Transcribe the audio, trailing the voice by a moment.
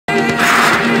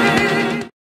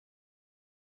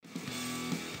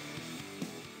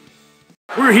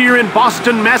We're here in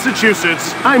Boston,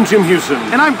 Massachusetts. I'm Jim Hewson.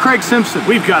 And I'm Craig Simpson.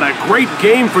 We've got a great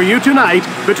game for you tonight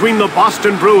between the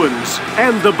Boston Bruins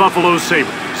and the Buffalo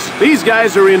Sabres. These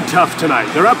guys are in tough tonight.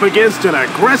 They're up against an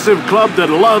aggressive club that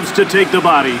loves to take the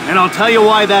body. And I'll tell you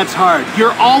why that's hard.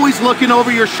 You're always looking over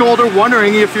your shoulder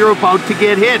wondering if you're about to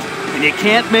get hit. And you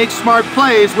can't make smart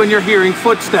plays when you're hearing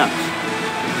footsteps.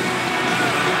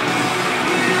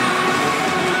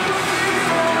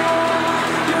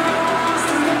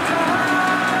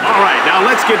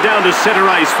 Let's get down to center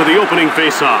ice for the opening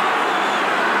faceoff.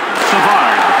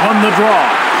 Savard on the draw.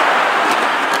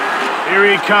 Here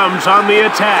he comes on the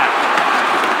attack.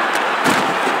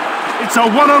 It's a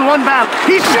one-on-one battle.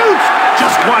 He shoots!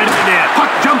 Just wide of the net.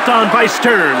 Puck jumped on by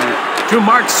Stern to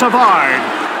Mark Savard.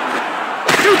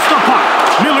 Shoots the puck.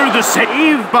 Miller the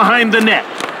save behind the net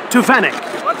to Vanek.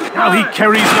 Now he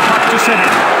carries the puck to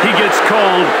center. He gets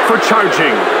called for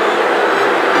charging.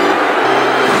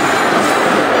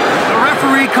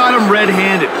 He caught him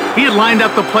red-handed. He had lined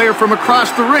up the player from across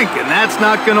the rink, and that's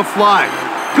not going to fly.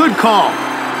 Good call.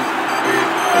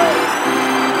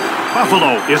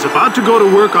 Buffalo is about to go to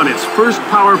work on its first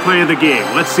power play of the game.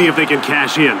 Let's see if they can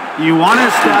cash in. You want to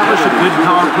establish a good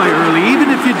power play early,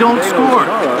 even if you don't score.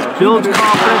 Builds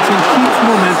confidence and keeps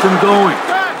momentum going.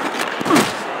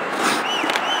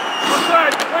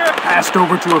 Passed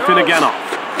over to Afinogenov.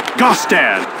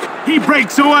 Gostad. He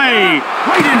breaks away.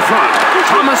 Right in front.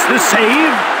 Thomas the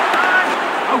save.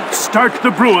 Outstart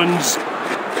the Bruins.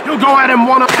 He'll go at him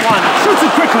one-on-one. Shoots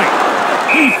it quickly.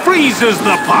 He freezes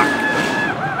the puck.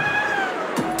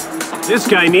 This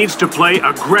guy needs to play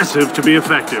aggressive to be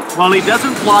effective. Well, he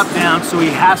doesn't flop down, so he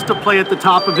has to play at the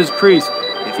top of his crease.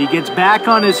 If he gets back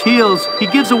on his heels, he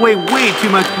gives away way too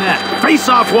much net.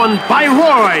 Face-off one by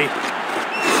Roy.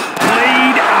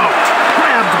 Played out.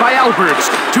 Grabbed by Alberts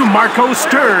to Marco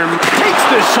Sturm. Takes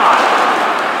the shot.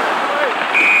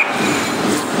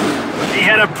 He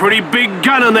had a pretty big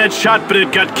gun on that shot, but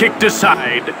it got kicked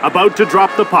aside. About to drop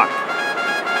the puck.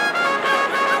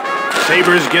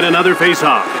 Sabres get another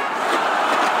face-off.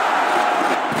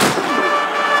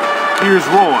 Here's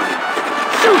Roy.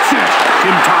 Shoots it!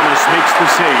 Tim Thomas makes the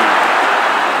save.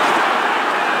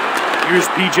 Here's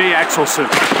P.J. Axelson.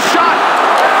 Shot!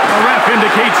 The ref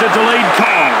indicates a delayed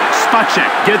call.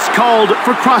 Spacek gets called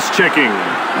for cross-checking.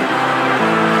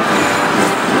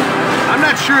 I'm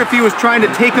not sure if he was trying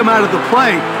to take him out of the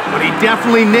play, but he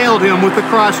definitely nailed him with the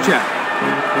cross-check.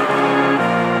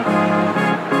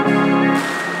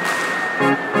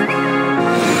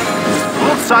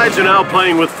 Both sides are now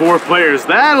playing with 4 players.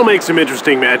 That'll make some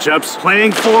interesting matchups.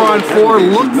 Playing 4-on-4,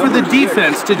 look for the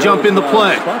defense to jump in the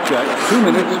play. To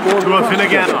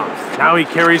Afinogenov. Now he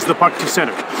carries the puck to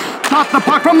center. Caught the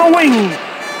puck from the wing.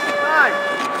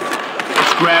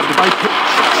 It's grabbed by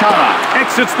Chara.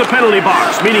 Exits the penalty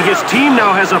box, meaning his team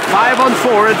now has a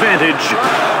 5-on-4 advantage.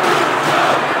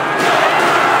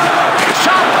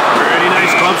 Shot! Very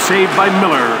nice glove save by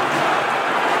Miller.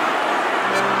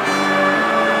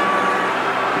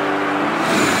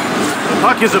 The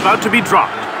puck is about to be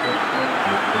dropped.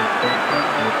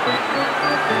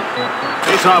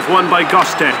 Face-off won by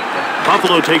Gostad.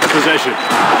 Buffalo takes possession.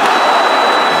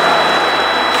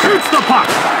 Shoots the puck.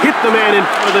 Hit the man in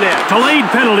front of the net. Delayed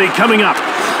penalty coming up.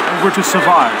 Over to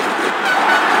Savard.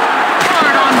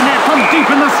 Hard on net from deep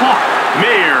in the slot.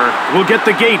 Mayer will get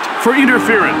the gate for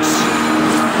interference.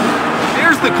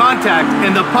 There's the contact,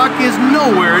 and the puck is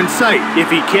nowhere in sight.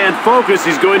 If he can't focus,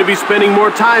 he's going to be spending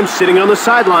more time sitting on the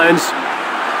sidelines.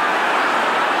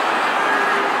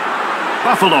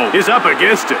 Buffalo is up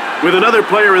against it. With another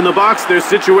player in the box, their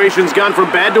situation's gone from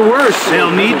bad to worse.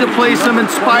 They'll need to play some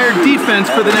inspired defense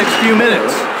for the next few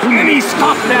minutes. And he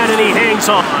stopped that and he hangs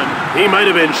on. He might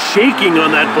have been shaking on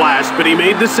that blast, but he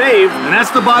made the save. And that's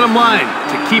the bottom line,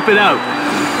 to keep it out.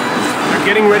 They're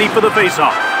getting ready for the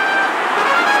faceoff.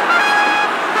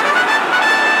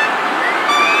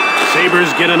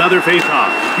 Sabres get another faceoff.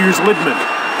 Here's Lidman.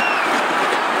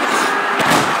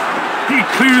 He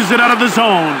clears it out of the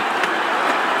zone.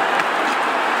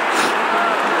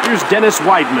 Here's Dennis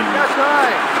Weidman. That's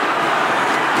right.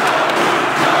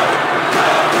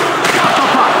 Got the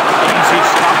puck. Easy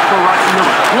stop for Rotten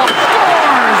Miller.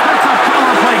 Scores! That's a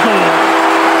power play goal.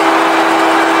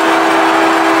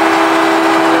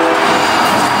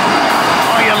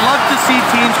 Oh, you love to see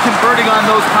teams converting on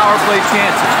those power play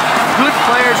chances. Good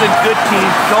players and good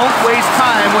teams don't waste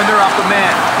time when they're up a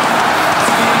man.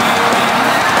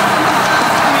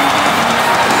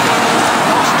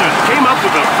 Came up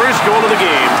with the first goal of the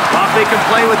game. Well, if they can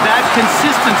play with that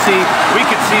consistency, we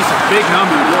could see some big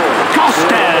numbers.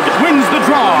 Gostad wins the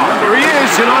draw. There he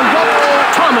is, and on goal,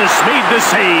 Thomas made the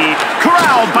save.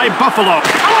 Corralled by Buffalo.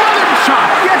 Another shot.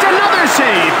 Yet another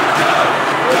save.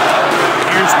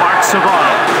 Here's Mark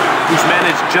Savard, who's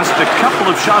managed just a couple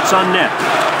of shots on net.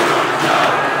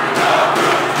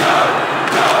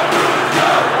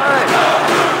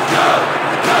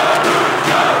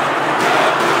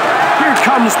 Here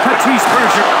comes Patrice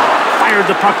Bergeron. Fired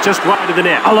the puck just wide of the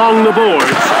net. Along the boards.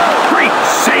 Great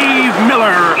save,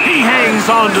 Miller. He hangs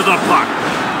on to the puck.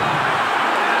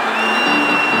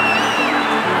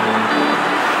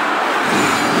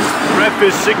 Ref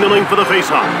is signaling for the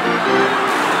faceoff.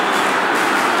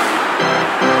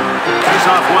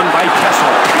 Faceoff won by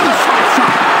Kessel.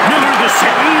 Shot. Miller the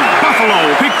save. Buffalo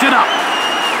picked it up.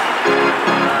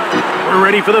 We're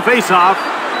ready for the faceoff.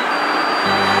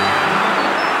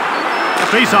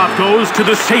 The faceoff goes to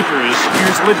the Sabres.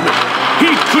 Here's Lidman.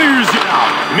 He clears it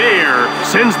out. Mayer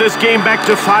sends this game back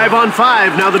to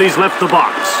 5-on-5 now that he's left the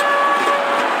box.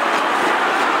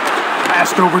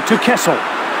 Passed over to Kessel.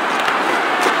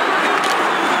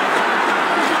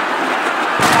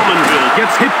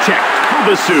 Gets hip checked.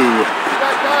 Kovasu.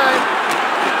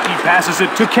 He passes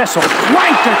it to Kessel.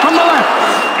 Right there from the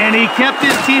left. And he kept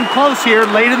his team close here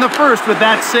late in the first with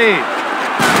that save.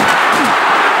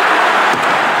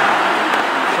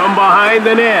 From behind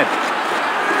the net.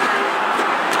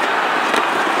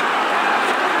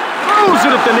 Throws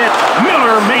it at the net.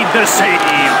 Miller made the save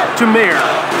to Mayer.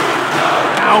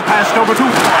 Now passed over to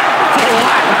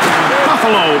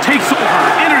Buffalo takes over.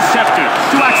 Intercepted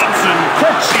to Axelson.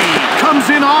 Krejci comes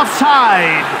in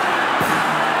offside.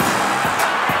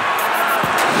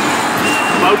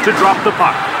 About to drop the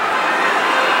puck.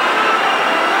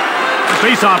 The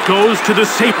faceoff goes to the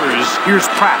Sabres. Here's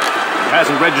Pratt.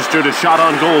 Hasn't registered a shot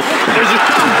on goal. There's a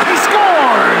shot. He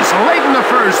scores! Late in the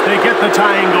first, they get the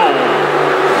tying goal.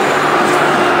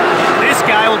 This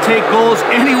guy will take goals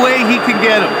any way he can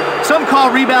get them. Some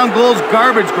call rebound goals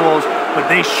garbage goals, but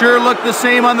they sure look the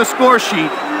same on the score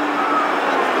sheet.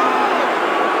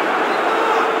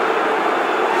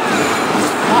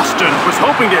 Boston was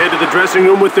hoping to head to the dressing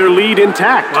room with their lead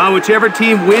intact. Well, whichever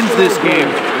team wins this game,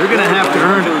 they're going to have to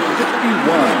earn it.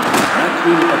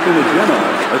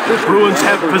 The Bruins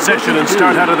have possession and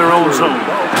start out of their own zone.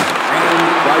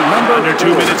 Under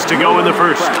 2 minutes to go in the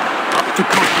first. Up to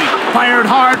Courtney. Fired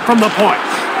hard from the point.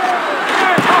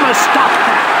 Thomas stopped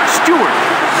that. Stewart.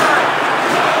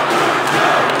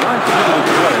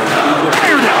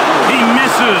 Fired it. He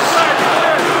misses.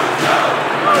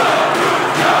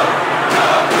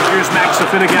 Here's Max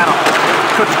Affinagano.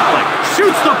 Kotalik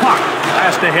shoots the puck.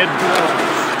 Passed ahead.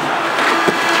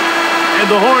 And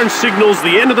the horn signals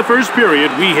the end of the first period.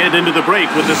 We head into the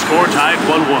break with the score tied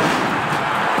 1-1.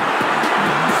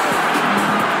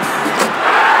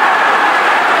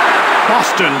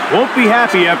 Boston won't be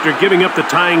happy after giving up the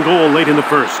tying goal late in the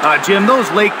first. Jim, those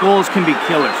late goals can be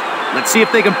killers. Let's see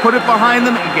if they can put it behind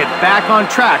them and get back on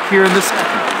track here in the second.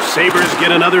 Sabres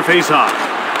get another face-off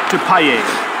to Payet.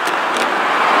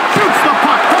 Shoots the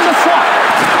puck from the slot.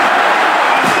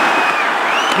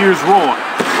 Here's Roy,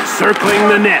 circling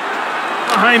the net.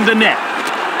 Behind the net.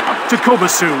 Up to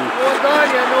Kovasu.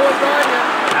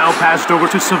 Now passed over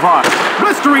to Savard.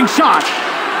 Blistering shot.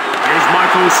 Here's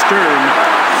Marco Stern.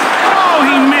 Oh,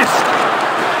 he missed.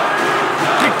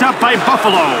 Picked up by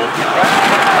Buffalo.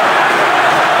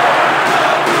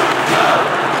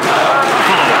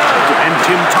 And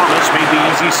Tim Thomas made the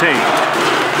easy save.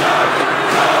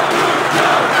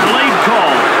 Delayed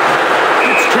call.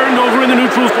 It's turned over in the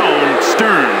neutral zone.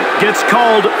 Stern gets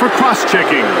called for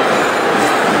cross-checking.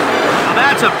 Now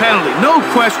that's a penalty, no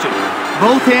question.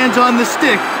 Both hands on the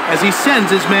stick as he sends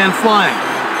his man flying.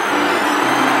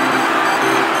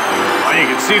 Well, you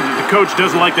can see that the coach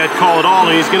doesn't like that call at all,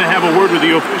 and he's going to have a word with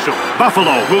the official.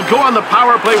 Buffalo will go on the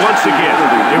power play once again.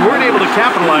 They weren't able to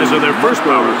capitalize on their first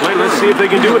power play. Let's see if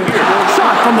they can do it here.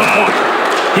 Shot from the point.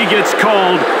 He gets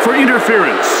called for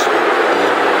interference.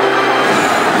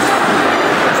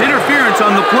 There's interference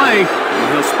on the play, and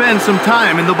he'll spend some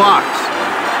time in the box.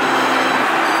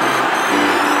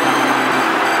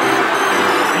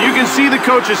 You can see the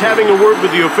coach is having a word with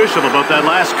the official about that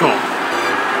last call.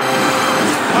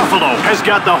 Buffalo has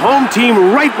got the home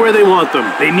team right where they want them.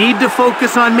 They need to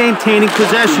focus on maintaining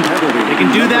possession. If they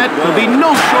can do that, there'll be no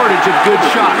shortage of good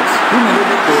shots.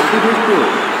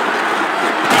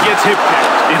 He gets hip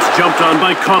checked. It's jumped on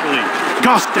by Connolly.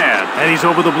 Gostad, and he's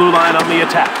over the blue line on the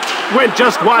attack. Went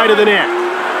just wide of the net.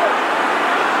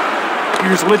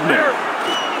 Here's Lidman.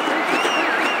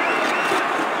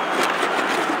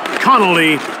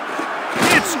 Connolly.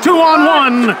 It's 2-on-1.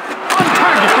 On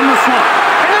target from the slot.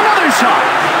 And another shot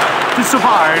to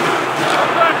Savard.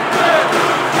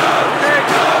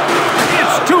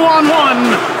 It's 2-on-1.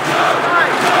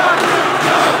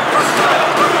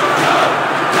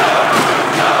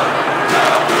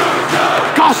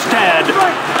 Bjugstad.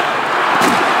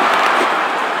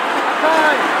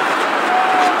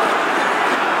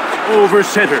 Over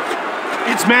center.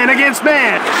 It's man against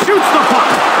man. Shoots the puck.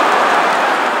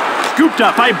 Scooped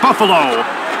up by Buffalo.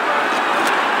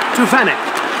 To Vanek.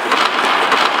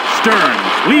 Stern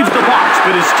leaves the box,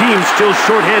 but his team's still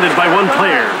shorthanded by one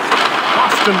player.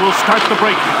 Boston will start the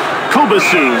break.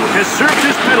 Kobasu has served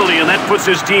his penalty, and that puts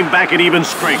his team back at even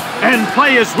strength. And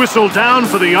play is whistled down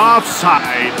for the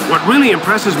offside. What really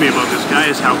impresses me about this guy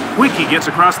is how quick he gets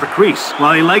across the crease.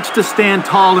 Well, he likes to stand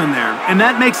tall in there, and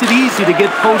that makes it easy to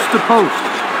get post to post.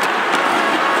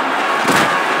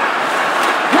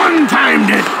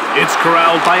 One-timed it. It's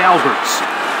corralled by Alberts.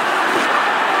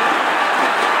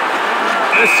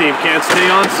 This team can't stay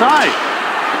onside.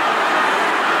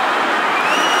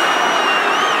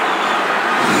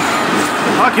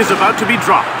 Puck is about to be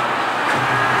dropped.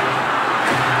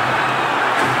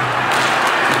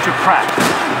 To Pratt.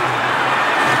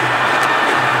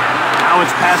 Now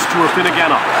it's passed to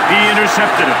Afinogenov. He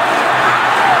intercepted it.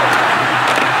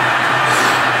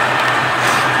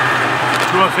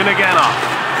 To Afinogenov.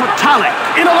 Kotalik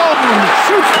in alone.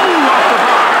 Shoots off the bar.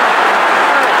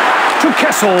 To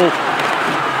Kessel.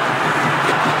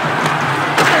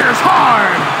 Fires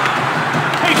hard.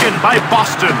 Taken by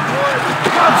Boston.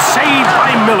 Saved by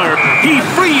Miller. He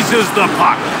freezes the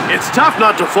puck. It's tough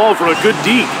not to fall for a good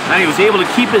D. And he was able to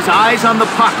keep his eyes on the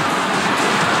puck.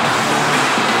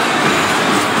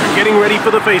 They're getting ready for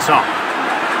the faceoff.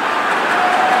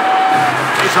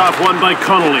 Faceoff won by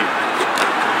Connolly.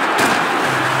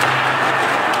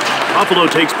 Buffalo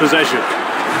takes possession.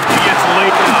 He gets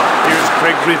laid up. Here's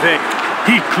Craig Rivet.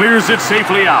 He clears it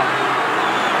safely out.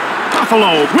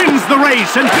 Buffalo wins the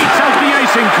race and beats out the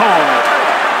icing call.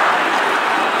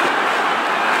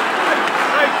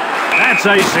 That's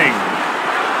icing.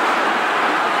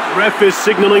 Ref is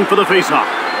signaling for the faceoff.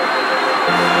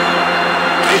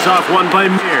 Faceoff won by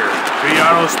Mir. To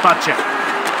Jarospacek.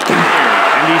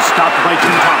 And he's stopped by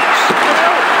Tim Thomas.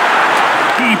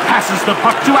 He passes the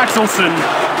puck to Axelson.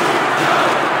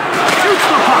 Shoots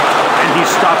the puck. And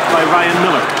he's stopped by Ryan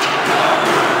Miller.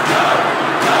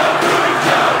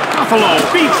 Buffalo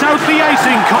beats out the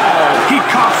icing call. He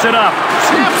coughs it up.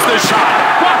 Snaps the shot.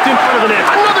 Blocked in front of the net.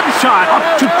 Another shot up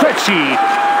to Krejci.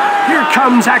 Here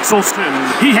comes Axelson.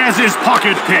 He has his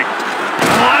pocket picked.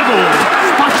 Level.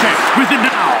 Spacek with it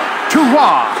now. To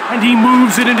Waugh. And he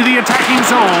moves it into the attacking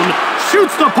zone.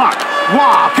 Shoots the puck.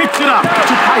 Waugh picks it up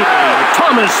to Paisley.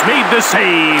 Thomas made the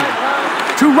save.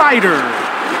 To Ryder.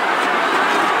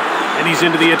 And he's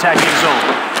into the attacking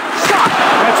zone. Shot.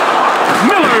 That's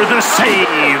Miller the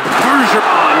save.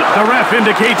 Bergeron. The ref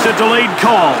indicates a delayed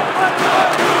call.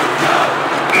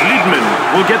 Liedman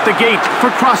will get the gate for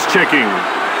cross-checking.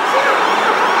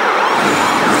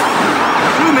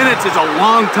 2 minutes is a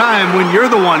long time when you're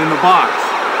the one in the box.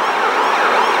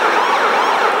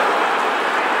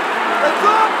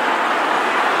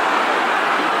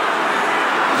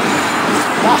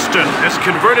 Boston has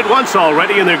converted once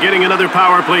already, and they're getting another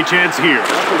power play chance here.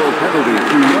 Buffalo penalty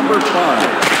to number 5,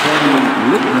 Tony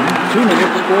Littman, 2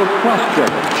 minutes for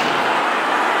cross-checking.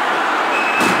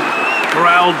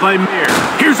 Corralled by Mir.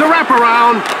 Here's a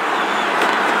wraparound.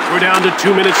 We're down to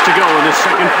 2 minutes to go in this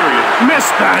second period.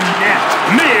 Missed the net.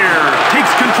 Mir takes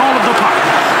control of the puck.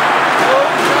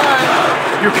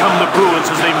 Here come the Bruins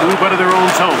as they move out of their own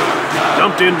zone.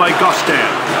 Dumped in by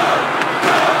Gostan.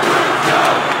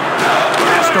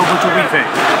 Passed over to Rive.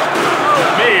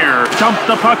 Mir dumped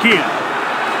the puck in.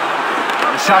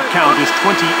 The shot count is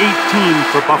 20-18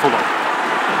 for Buffalo.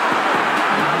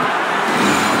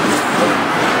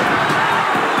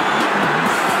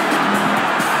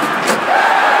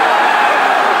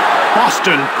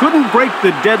 Boston couldn't break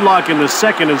the deadlock in the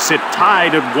second and sit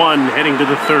tied at 1 heading to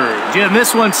the third. Jim,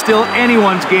 this one's still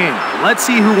anyone's game. Let's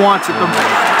see who wants it the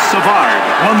most. Savard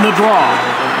won the draw.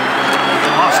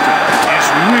 Boston is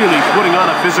really putting on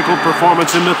a physical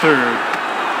performance in the third.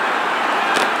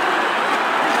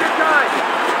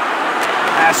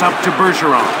 Pass up to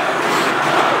Bergeron.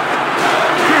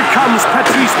 Here comes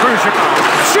Patrice Bergeron.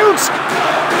 Shoots!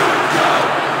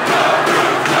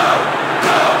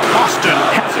 Boston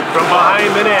has it from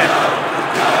behind the net.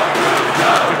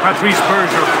 To Patrice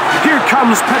Bergeron. Here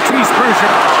comes Patrice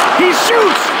Bergeron. He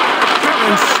shoots!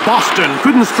 Boston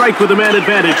couldn't strike with a man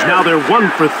advantage. Now they're 1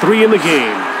 for 3 in the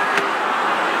game.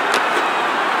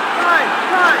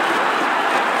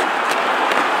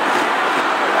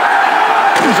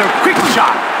 Here's a quick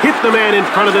shot. Hit the man in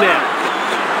front of the net.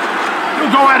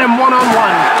 He'll go at him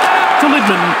one-on-one. To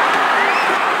Liedman.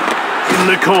 In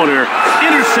the corner.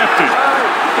 Intercepted.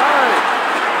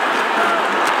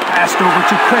 Passed over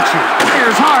to Krejci.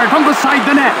 Fires hard from beside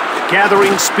the net.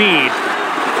 gathering speed.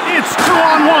 It's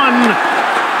 2-on-1.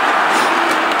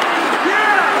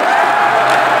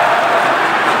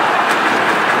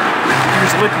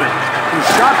 Here's Littman, whose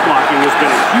shot blocking has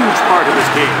been a huge part of his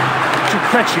game. To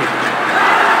Krejci.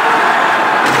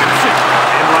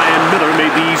 And Ryan Miller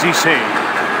made the easy save.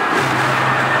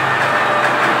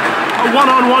 A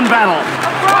one-on-one battle.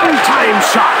 One-time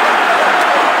shot.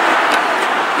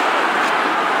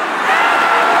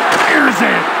 Here's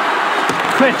it.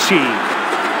 Krejci.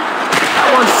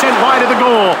 That one's sent wide of the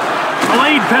goal.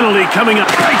 Delayed penalty coming up.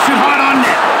 Breaks it hard on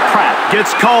net. Pratt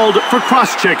gets called for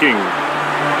cross-checking.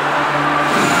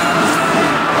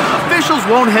 Officials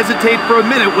won't hesitate for a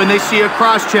minute when they see a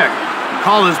cross-check. The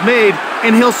call is made,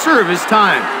 and he'll serve his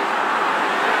time.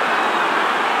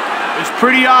 It's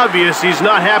pretty obvious he's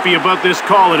not happy about this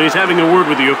call, and he's having a word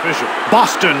with the official.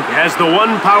 Boston has the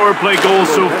one power play goal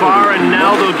so far, and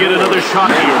now they'll get another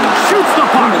shot here. Shoots the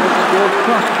puck.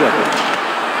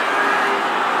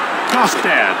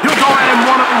 Kostad, he'll go at him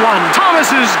one-on-one. Thomas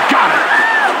has got it.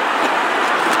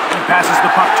 He passes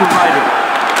the puck to Ryder.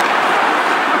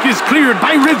 Puck is cleared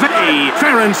by Rivet.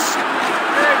 Ference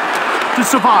to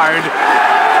Savard.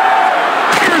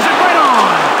 Here's it right on.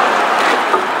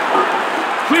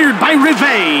 Cleared by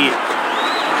Rivet.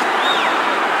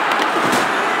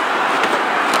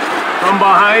 From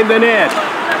behind the net.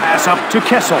 Pass up to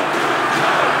Kessel.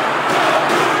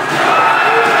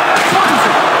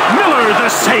 Miller the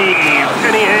save.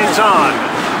 And he hangs on.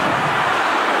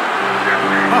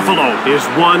 Buffalo is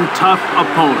one tough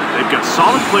opponent. They've got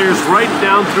solid players right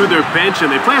down through their bench,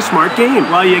 and they play a smart game.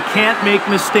 Well, you can't make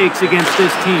mistakes against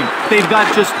this team. They've got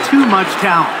just too much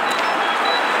talent.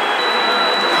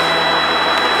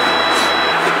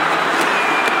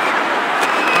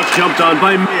 Jumped on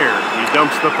by Mayer. He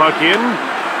dumps the puck in.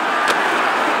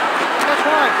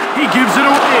 He gives it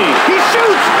away. He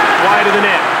shoots! Wide of the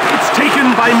net. It's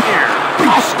taken by Mayer.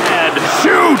 Kostad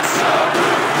shoots!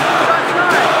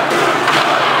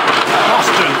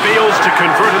 Boston fails to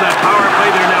convert in that power play.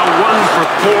 They're now 1 for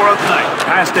 4 of the night.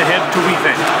 Passed ahead to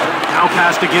Rivet. Now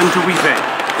passed again to Rivet.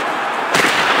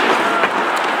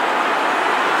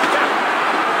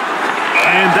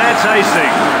 And that's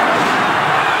icing.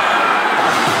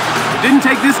 Didn't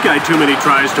take this guy too many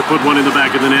tries to put one in the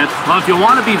back of the net. Well, if you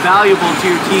want to be valuable to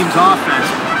your team's offense,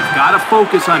 you've got to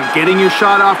focus on getting your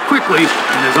shot off quickly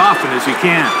and as often as you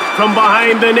can. From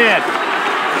behind the net.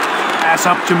 Pass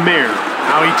up to Mayer.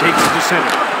 Now he takes it to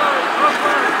center.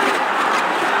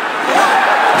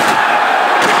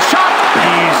 Shot!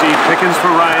 Easy pickings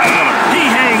for Ryan Miller. He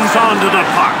hangs on to the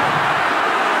puck.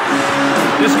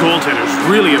 This goaltender's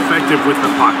really effective with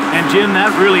the puck. And, Jim, that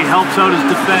really helps out his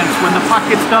defense when the puck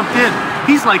gets dumped in.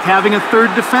 He's like having a third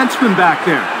defenseman back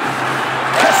there.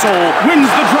 Kessel wins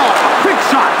the draw. Quick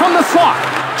shot from the slot.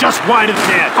 Just wide of the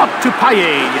net. Up to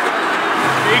Paille.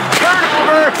 Big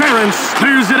turnover. Ference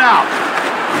clears it out.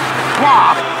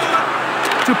 Flop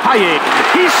to Paille.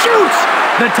 He shoots.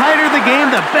 The tighter the game,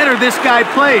 the better this guy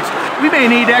plays. We may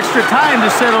need extra time to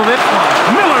settle this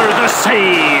one. Miller the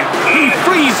save. He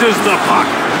freezes the puck.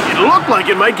 It looked like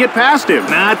it might get past him.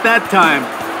 Not that time.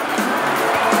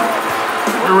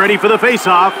 We're ready for the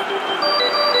face-off.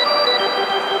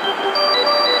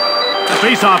 The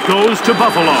face-off goes to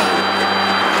Buffalo.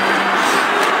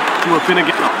 To a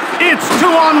Finnegan. It's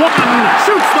 2-on-1.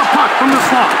 Shoots the puck from the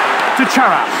slot to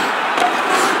Chara.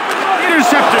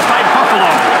 Intercepted by Buffalo.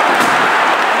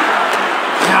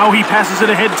 Now he passes it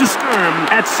ahead to Sturm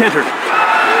at center.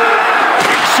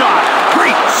 Big shot.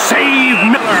 Great save,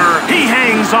 Miller. He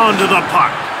hangs on to the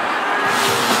puck.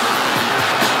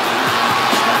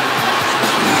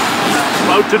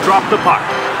 About to drop the puck.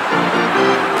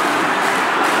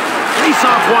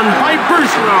 Face-off won by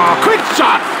Bergeron. Quick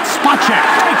shot. Spot check.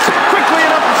 Takes it quickly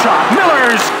and up the shot.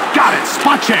 Miller's got it.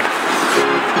 Spot check.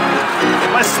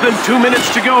 Less than 2 minutes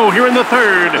to go here in the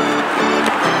third.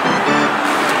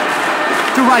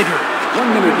 To Ryder. 1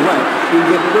 minute left in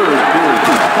the third period.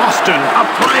 Boston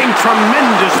applying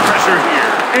tremendous pressure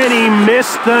here. And he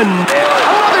missed the net.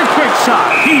 Another quick shot.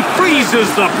 He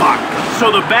freezes the puck.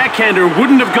 So the backhander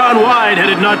wouldn't have gone wide had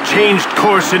it not changed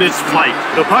course in its flight.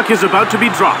 The puck is about to be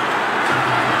dropped.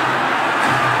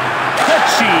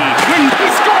 Krejci, when he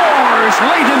scores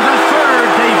late in the third,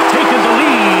 they've taken the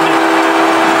lead.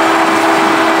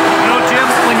 You know, Jim,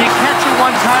 when you catch a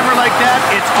one-timer like that,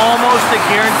 it's almost a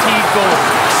guaranteed goal.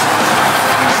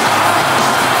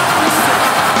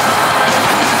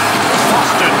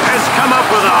 Boston has come up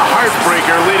with a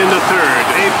heartbreaker late in the third.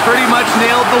 They pretty much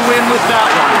nailed the win with that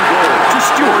one. To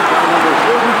Stewart. Number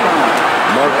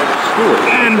 45, Mark Stewart.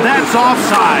 And that's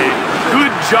offside.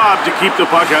 Good job to keep the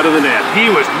puck out of the net.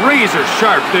 He was razor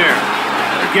sharp there.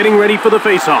 They're getting ready for the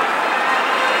faceoff.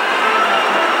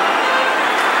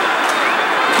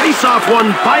 Faceoff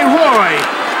won by Roy.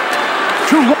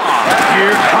 To Roy.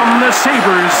 Here come the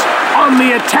Sabres on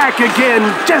the attack again,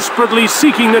 desperately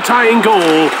seeking the tying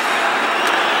goal.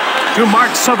 To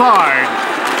Mark Savard.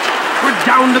 We're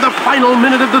down to the final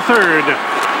minute of the third.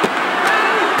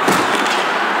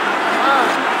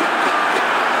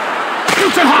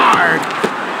 Shoots it hard.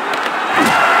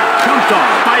 Jumped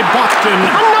off by Boston.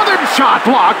 Another shot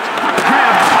blocked.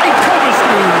 Grabbed by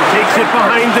Kovastoon. Takes it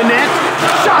behind the net.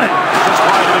 Shot it. Just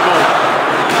wide of the goal.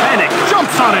 Panic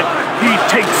jumps on it. He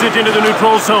takes it into the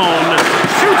neutral zone.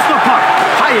 Shoots the puck.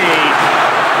 High A.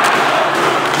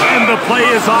 And the play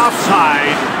is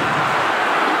offside.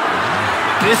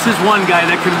 This is one guy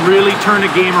that can really turn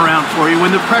a game around for you when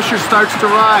the pressure starts to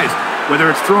rise. Whether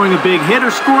it's throwing a big hit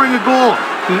or scoring a goal,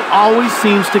 he always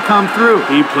seems to come through.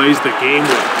 He plays the game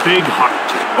with big heart.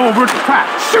 Over to Pratt.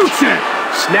 Shoots it.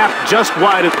 Snapped just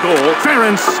wide of goal.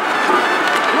 Ference.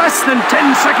 Less than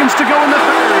 10 seconds to go in the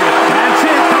third. That's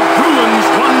it. The Bruins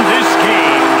won this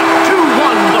game.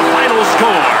 2-1 the final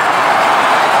score.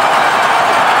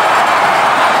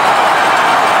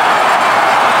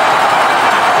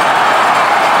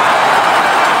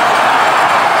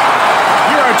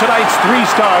 Tonight's 3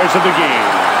 stars of the game.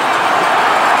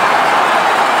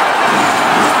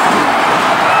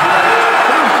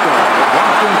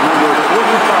 Boston's number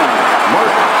 45, Mark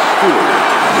Stewart.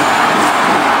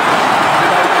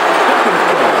 Second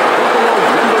star,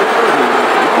 Buffalo's number 30,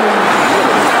 Ron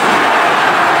Miller.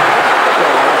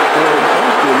 Star for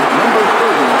Boston, number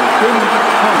 30, Tim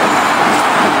Thomas.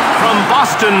 From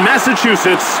Boston,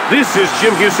 Massachusetts, this is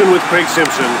Jim Houston with Craig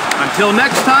Simpson. Until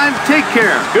next time, take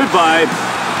care. Goodbye.